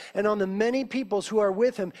troops and on the many peoples who are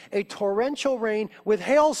with him, a torrential rain with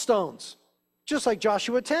hailstones. Just like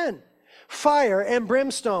Joshua 10, fire and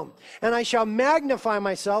brimstone. And I shall magnify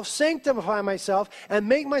myself, sanctify myself, and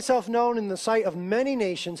make myself known in the sight of many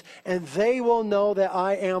nations, and they will know that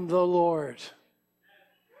I am the Lord.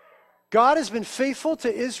 God has been faithful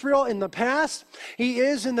to Israel in the past, he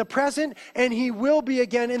is in the present, and he will be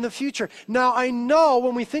again in the future. Now, I know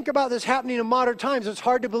when we think about this happening in modern times, it's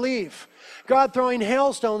hard to believe. God throwing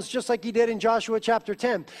hailstones just like he did in Joshua chapter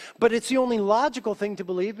 10. But it's the only logical thing to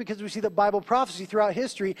believe because we see that Bible prophecy throughout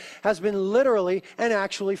history has been literally and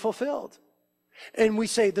actually fulfilled. And we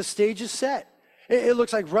say the stage is set. It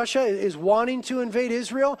looks like Russia is wanting to invade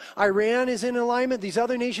Israel. Iran is in alignment. These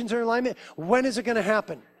other nations are in alignment. When is it going to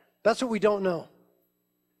happen? That's what we don't know.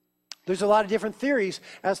 There's a lot of different theories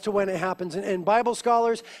as to when it happens. And Bible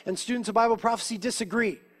scholars and students of Bible prophecy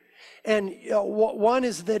disagree. And one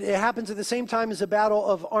is that it happens at the same time as the Battle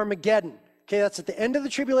of Armageddon. Okay, that's at the end of the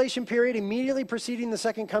tribulation period, immediately preceding the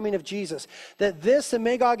second coming of Jesus. That this, the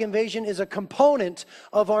Magog invasion, is a component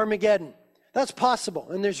of Armageddon. That's possible,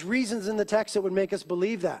 and there's reasons in the text that would make us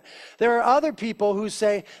believe that. There are other people who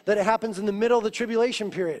say that it happens in the middle of the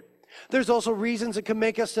tribulation period. There's also reasons that can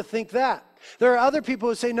make us to think that. There are other people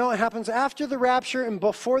who say, no, it happens after the rapture and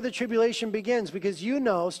before the tribulation begins, because you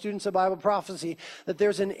know, students of Bible prophecy, that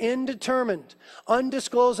there's an indeterminate,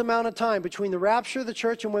 undisclosed amount of time between the rapture of the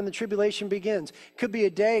church and when the tribulation begins. It could be a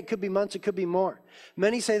day, it could be months, it could be more.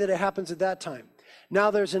 Many say that it happens at that time. Now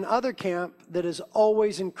there's another camp that is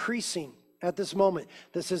always increasing at this moment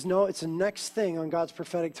that says, no, it's the next thing on God's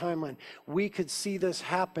prophetic timeline. We could see this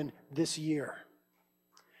happen this year.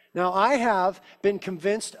 Now, I have been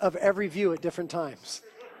convinced of every view at different times.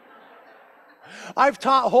 I've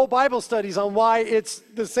taught whole Bible studies on why it's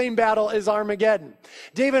the same battle as Armageddon.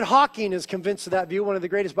 David Hawking is convinced of that view, one of the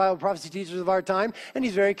greatest Bible prophecy teachers of our time, and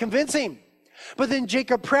he's very convincing. But then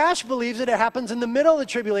Jacob Prasch believes that it happens in the middle of the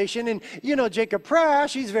tribulation, and you know Jacob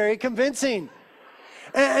Prasch, he's very convincing.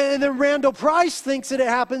 And then Randall Price thinks that it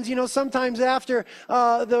happens, you know, sometimes after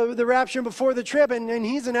the rapture and before the trib, and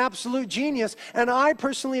he's an absolute genius. And I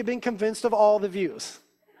personally have been convinced of all the views.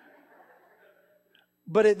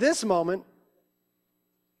 But at this moment,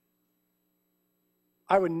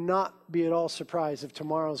 I would not be at all surprised if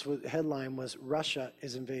tomorrow's headline was Russia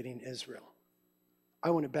is invading Israel. I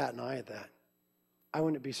wouldn't bat an eye at that. I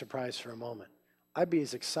wouldn't be surprised for a moment. I'd be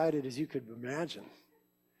as excited as you could imagine,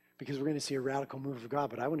 because we're going to see a radical move of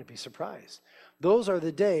God, but I wouldn't be surprised. Those are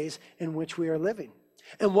the days in which we are living.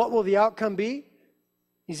 And what will the outcome be?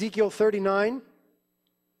 Ezekiel 39,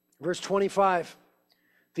 verse 25.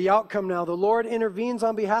 The outcome now, the Lord intervenes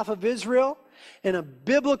on behalf of Israel in a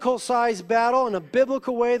biblical-sized battle. In a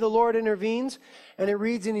biblical way, the Lord intervenes. And it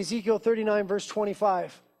reads in Ezekiel 39, verse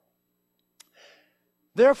 25.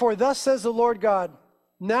 Therefore, thus says the Lord God,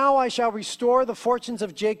 now I shall restore the fortunes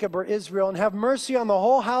of Jacob or Israel and have mercy on the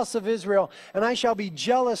whole house of Israel, and I shall be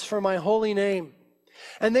jealous for my holy name.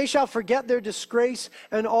 And they shall forget their disgrace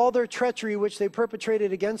and all their treachery which they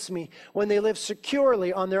perpetrated against me when they lived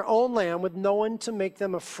securely on their own land with no one to make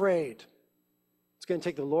them afraid. It's going to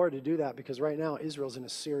take the Lord to do that, because right now Israel's in a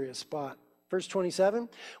serious spot. Verse 27,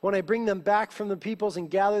 when I bring them back from the peoples and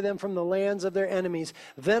gather them from the lands of their enemies,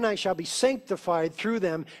 then I shall be sanctified through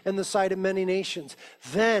them in the sight of many nations.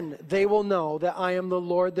 Then they will know that I am the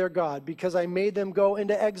Lord their God, because I made them go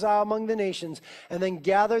into exile among the nations, and then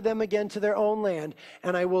gather them again to their own land,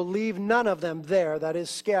 and I will leave none of them there that is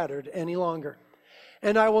scattered any longer.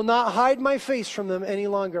 And I will not hide my face from them any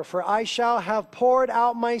longer, for I shall have poured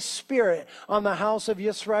out my spirit on the house of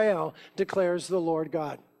Israel, declares the Lord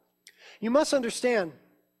God. You must understand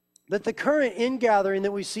that the current ingathering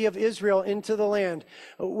that we see of Israel into the land,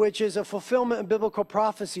 which is a fulfillment of biblical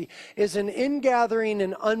prophecy, is an ingathering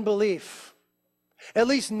in unbelief. At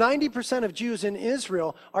least 90% of Jews in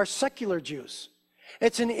Israel are secular Jews.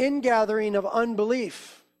 It's an ingathering of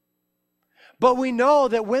unbelief. But we know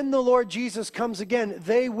that when the Lord Jesus comes again,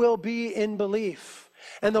 they will be in belief.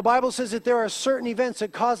 And the Bible says that there are certain events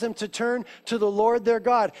that cause them to turn to the Lord their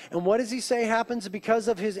God. And what does he say happens because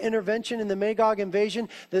of his intervention in the Magog invasion?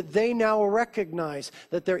 That they now recognize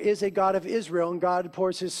that there is a God of Israel, and God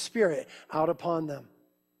pours his spirit out upon them.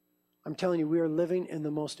 I'm telling you, we are living in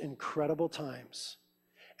the most incredible times.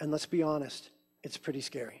 And let's be honest, it's pretty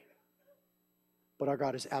scary. But our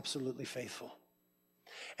God is absolutely faithful.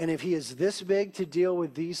 And if he is this big to deal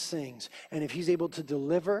with these things, and if he's able to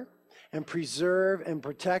deliver and preserve and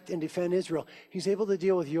protect and defend Israel, he's able to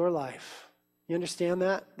deal with your life. You understand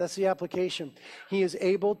that? That's the application. He is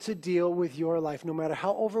able to deal with your life, no matter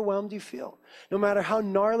how overwhelmed you feel, no matter how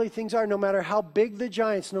gnarly things are, no matter how big the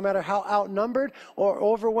giants, no matter how outnumbered or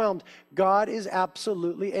overwhelmed, God is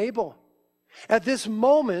absolutely able. At this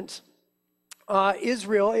moment,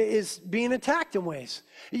 Israel is being attacked in ways.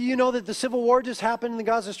 You know that the civil war just happened in the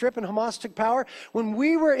Gaza Strip and Hamas took power. When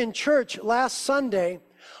we were in church last Sunday,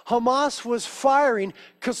 Hamas was firing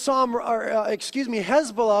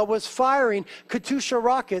Hezbollah was firing Katyusha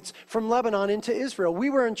rockets from Lebanon into Israel.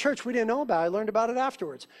 We were in church. We didn't know about it. I learned about it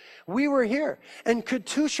afterwards. We were here. And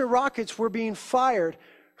Katyusha rockets were being fired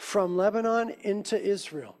from Lebanon into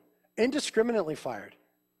Israel. Indiscriminately fired.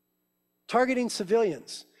 Targeting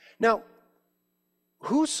civilians. Now,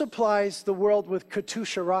 who supplies the world with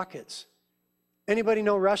Katyusha rockets? Anybody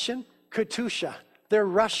know Russian? Katyusha. They're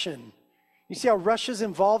Russian. You see how Russia's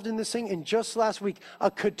involved in this thing? And just last week, a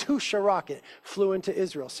Katyusha rocket flew into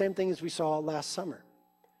Israel. Same thing as we saw last summer.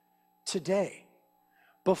 Today,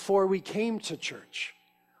 before we came to church,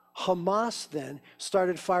 Hamas then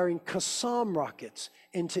started firing Qassam rockets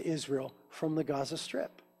into Israel from the Gaza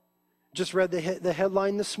Strip. Just read the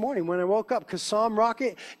headline this morning when I woke up. Qassam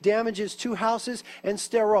rocket damages 2 houses and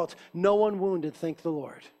Sderot. No one wounded, thank the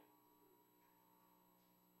Lord.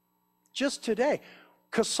 Just today.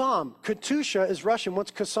 Qassam, Katyusha is Russian.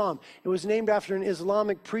 What's Qassam? It was named after an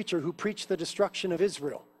Islamic preacher who preached the destruction of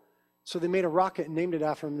Israel. So they made a rocket and named it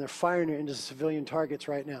after him. They're firing it into civilian targets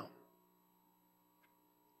right now.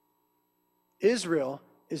 Israel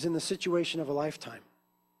is in the situation of a lifetime.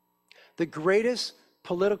 The greatest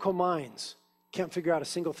political minds can't figure out a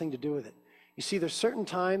single thing to do with it. You see, there's certain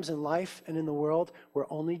times in life and in the world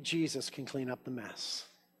where only Jesus can clean up the mess.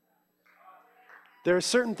 There are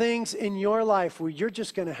certain things in your life where you're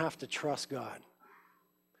just going to have to trust God.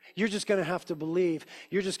 You're just going to have to believe.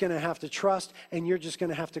 You're just going to have to trust, and you're just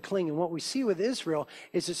going to have to cling. And what we see with Israel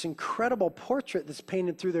is this incredible portrait that's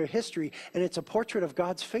painted through their history, and it's a portrait of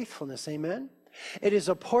God's faithfulness. Amen? It is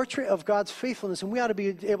a portrait of God's faithfulness, and we ought to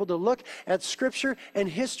be able to look at Scripture and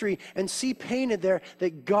history and see painted there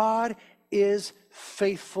that God is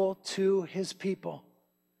faithful to his people.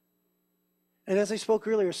 And as I spoke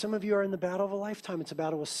earlier, some of you are in the battle of a lifetime. It's a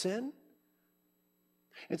battle with sin.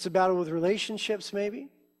 It's a battle with relationships, maybe.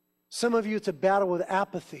 Some of you, it's a battle with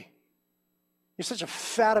apathy. You're such a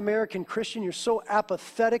fat American Christian. You're so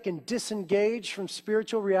apathetic and disengaged from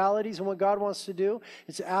spiritual realities and what God wants to do.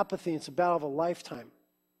 It's apathy. It's a battle of a lifetime.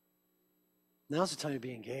 Now's the time to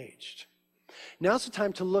be engaged. Now's the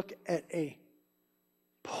time to look at a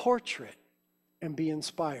portrait and be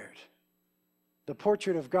inspired. The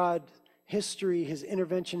portrait of God, history, his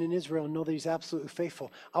intervention in Israel, and know that he's absolutely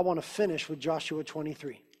faithful. I want to finish with Joshua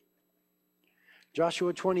 23.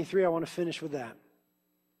 Joshua 23, I want to finish with that.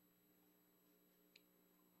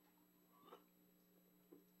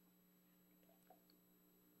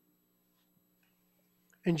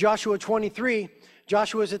 In Joshua 23,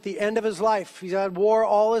 Joshua's at the end of his life. He's had war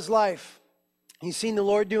all his life. He's seen the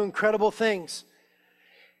Lord do incredible things.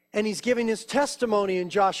 And he's giving his testimony in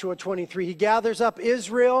Joshua 23. He gathers up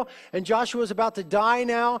Israel, and Joshua's about to die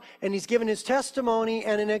now, and he's given his testimony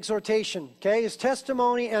and an exhortation. Okay, his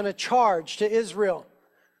testimony and a charge to Israel.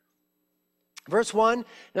 Verse 1,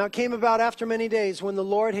 now it came about after many days when the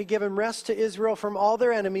Lord had given rest to Israel from all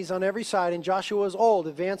their enemies on every side, and Joshua was old,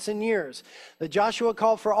 advanced in years, that Joshua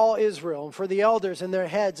called for all Israel, and for the elders and their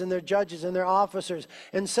heads and their judges and their officers,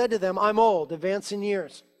 and said to them, I'm old, advanced in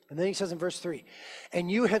years. And then he says in verse 3, and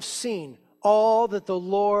you have seen all that the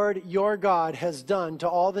Lord your God has done to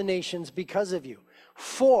all the nations because of you.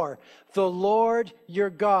 For the Lord your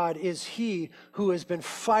God is he who has been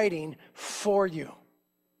fighting for you.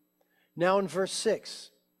 Now in verse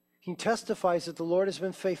 6, he testifies that the Lord has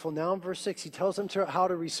been faithful. Now in verse 6, he tells them how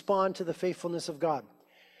to respond to the faithfulness of God.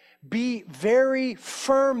 Be very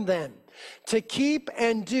firm then, to keep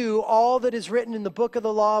and do all that is written in the book of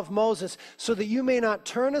the law of Moses, so that you may not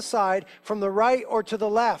turn aside from the right or to the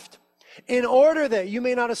left, in order that you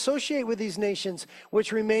may not associate with these nations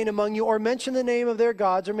which remain among you, or mention the name of their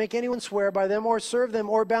gods, or make anyone swear by them, or serve them,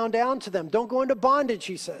 or bow down to them. Don't go into bondage,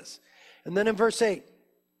 he says. And then in verse 8,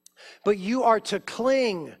 but you are to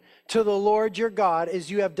cling to the Lord your God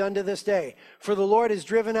as you have done to this day. For the Lord has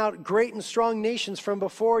driven out great and strong nations from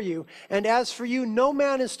before you. And as for you, no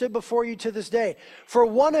man has stood before you to this day. For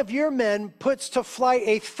one of your men puts to flight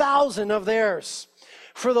 1,000 of theirs.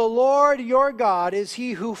 For the Lord your God is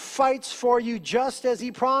he who fights for you just as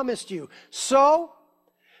he promised you. So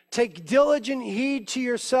take diligent heed to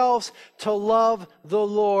yourselves to love the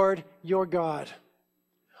Lord your God.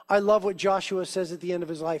 I love what Joshua says at the end of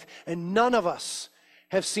his life. And none of us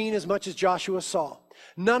have seen as much as Joshua saw.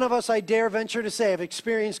 None of us, I dare venture to say, have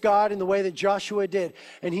experienced God in the way that Joshua did.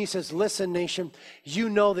 And he says, listen, nation, you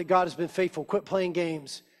know that God has been faithful. Quit playing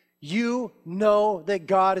games. You know that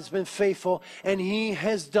God has been faithful, and he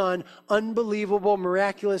has done unbelievable,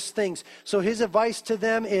 miraculous things. So his advice to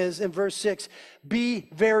them is, in verse 6, be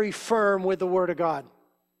very firm with the word of God.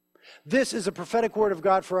 This is a prophetic word of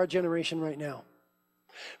God for our generation right now.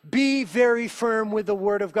 Be very firm with the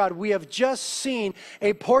word of God. We have just seen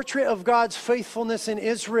a portrait of God's faithfulness in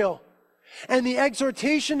Israel. And the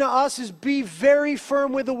exhortation to us is be very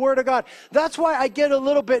firm with the word of God. That's why I get a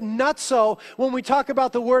little bit nutso when we talk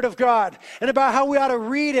about the word of God and about how we ought to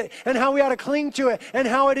read it and how we ought to cling to it and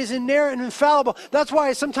how it is inerrant and infallible. That's why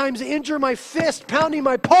I sometimes injure my fist pounding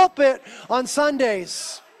my pulpit on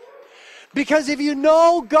Sundays. Because if you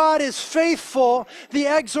know God is faithful, the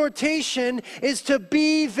exhortation is to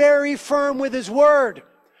be very firm with his word,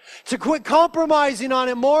 to quit compromising on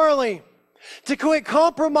it morally, to quit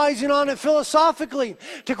compromising on it philosophically,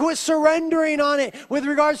 to quit surrendering on it with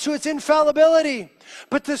regards to its infallibility,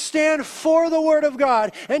 but to stand for the word of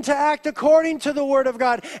God and to act according to the word of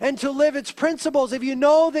God and to live its principles. If you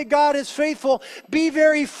know that God is faithful, be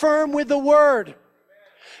very firm with the word.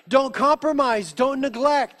 Don't compromise, don't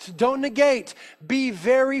neglect, don't negate. Be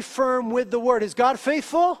very firm with the word. Is God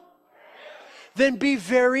faithful? Then be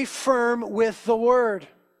very firm with the word.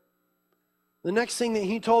 The next thing that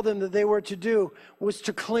he told them that they were to do was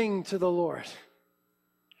to cling to the Lord.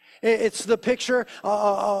 It's the picture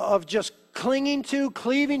of just clinging to,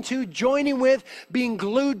 cleaving to, joining with, being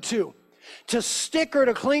glued to stick or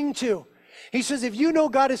to cling to. He says, if you know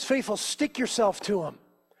God is faithful, stick yourself to him.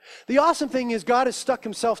 The awesome thing is God has stuck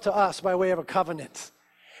himself to us by way of a covenant.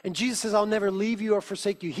 And Jesus says, I'll never leave you or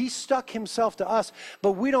forsake you. He stuck himself to us,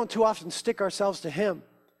 but we don't too often stick ourselves to him.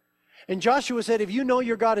 And Joshua said, if you know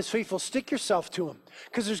your God is faithful, stick yourself to him,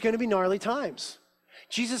 because there's going to be gnarly times.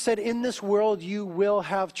 Jesus said, in this world you will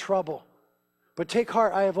have trouble, but take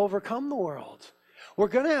heart, I have overcome the world. We're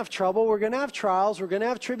going to have trouble. We're going to have trials. We're going to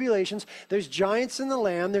have tribulations. There's giants in the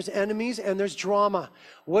land. There's enemies, and there's drama.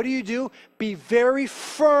 What do? Be very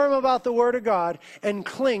firm about the word of God and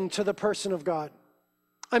cling to the person of God.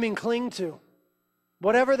 I mean, cling to.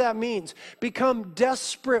 Whatever that means. Become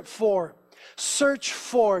desperate for. Search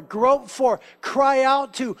for. Grope for. Cry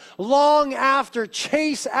out to. Long after.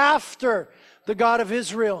 Chase after the God of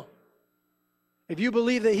Israel. If you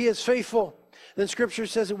believe that he is faithful, then Scripture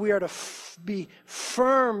says that we are to be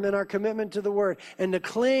firm in our commitment to the Word and to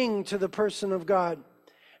cling to the person of God,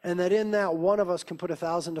 and that in that one of us can put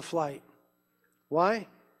 1,000 to flight. Why?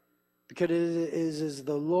 Because it is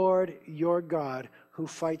the Lord your God who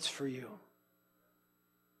fights for you.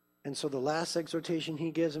 And so the last exhortation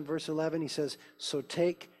he gives in verse 11, he says, so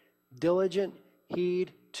take diligent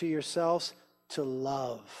heed to yourselves to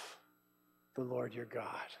love the Lord your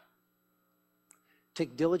God.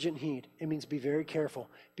 Take diligent heed. It means be very careful.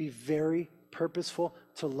 Be very purposeful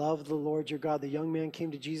to love the Lord your God. The young man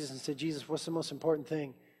came to Jesus and said, Jesus, what's the most important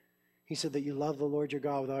thing? He said that you love the Lord your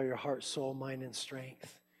God with all your heart, soul, mind, and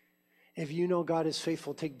strength. If you know God is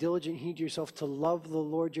faithful, take diligent heed to yourself to love the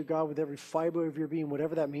Lord your God with every fiber of your being,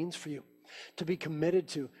 whatever that means for you. To be committed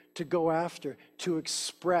to go after, to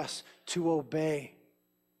express, to obey.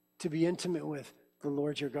 to be intimate with the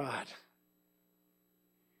Lord your God.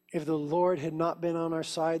 If the Lord had not been on our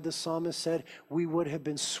side, the psalmist said, we would have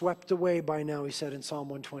been swept away by now, he said in Psalm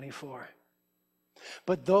 124.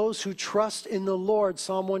 But those who trust in the Lord,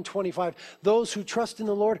 Psalm 125, those who trust in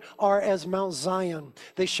the Lord are as Mount Zion.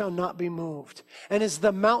 They shall not be moved. And as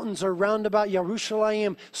the mountains are round about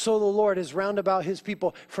Yerushalayim, so the Lord is round about his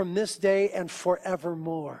people from this day and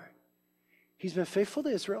forevermore. He's been faithful to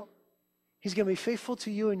Israel. He's going to be faithful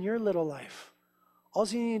to you in your little life. All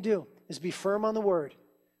you need to do is be firm on the word.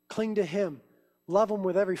 Cling to him. Love him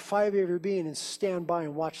with every fiber of your being and stand by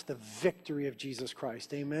and watch the victory of Jesus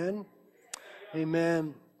Christ. Amen.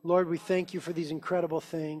 Amen. Lord, we thank you for these incredible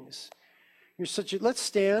things. Let's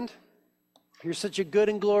stand. You're such a good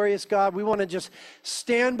and glorious God. We want to just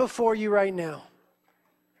stand before you right now.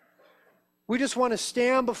 We just want to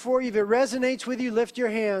stand before you. If it resonates with you, lift your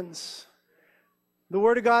hands. The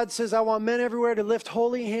Word of God says, I want men everywhere to lift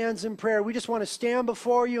holy hands in prayer. We just want to stand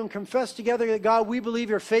before you and confess together that, God, we believe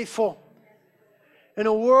you're faithful. In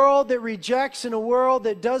a world that rejects, in a world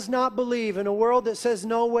that does not believe, in a world that says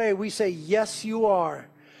no way, we say, yes, you are.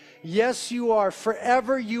 Yes, you are.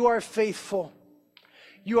 Forever you are faithful.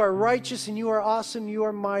 You are righteous and you are awesome. You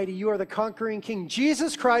are mighty. You are the conquering King.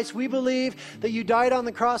 Jesus Christ, we believe that you died on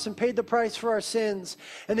the cross and paid the price for our sins,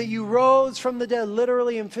 and that you rose from the dead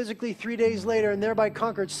literally and physically 3 days later and thereby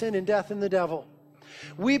conquered sin and death and the devil.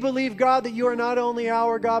 We believe, God, that you are not only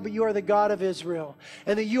our God, but you are the God of Israel,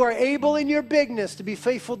 and that you are able in your bigness to be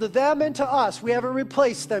faithful to them and to us. We haven't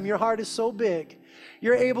replaced them. Your heart is so big.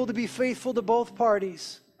 You're able to be faithful to both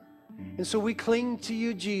parties. And so we cling to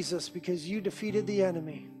you, Jesus, because you defeated the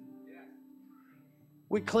enemy.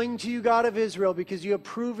 We cling to you, God of Israel, because you have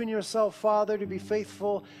proven yourself, Father, to be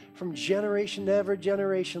faithful from generation to every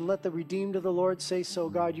generation. Let the redeemed of the Lord say so.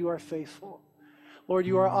 God, you are faithful. Lord,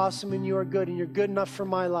 you are awesome and you are good, and you're good enough for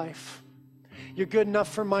my life. You're good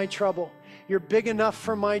enough for my trouble. You're big enough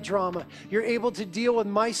for my drama. You're able to deal with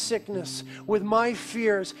my sickness, with my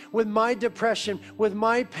fears, with my depression, with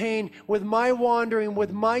my pain, with my wandering,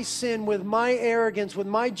 with my sin, with my arrogance, with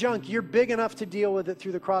my junk. You're big enough to deal with it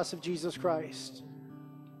through the cross of Jesus Christ.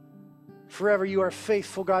 Forever you are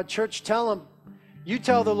faithful, God. Church, tell him. You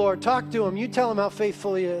tell the Lord. Talk to him. You tell him how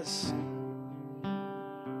faithful he is.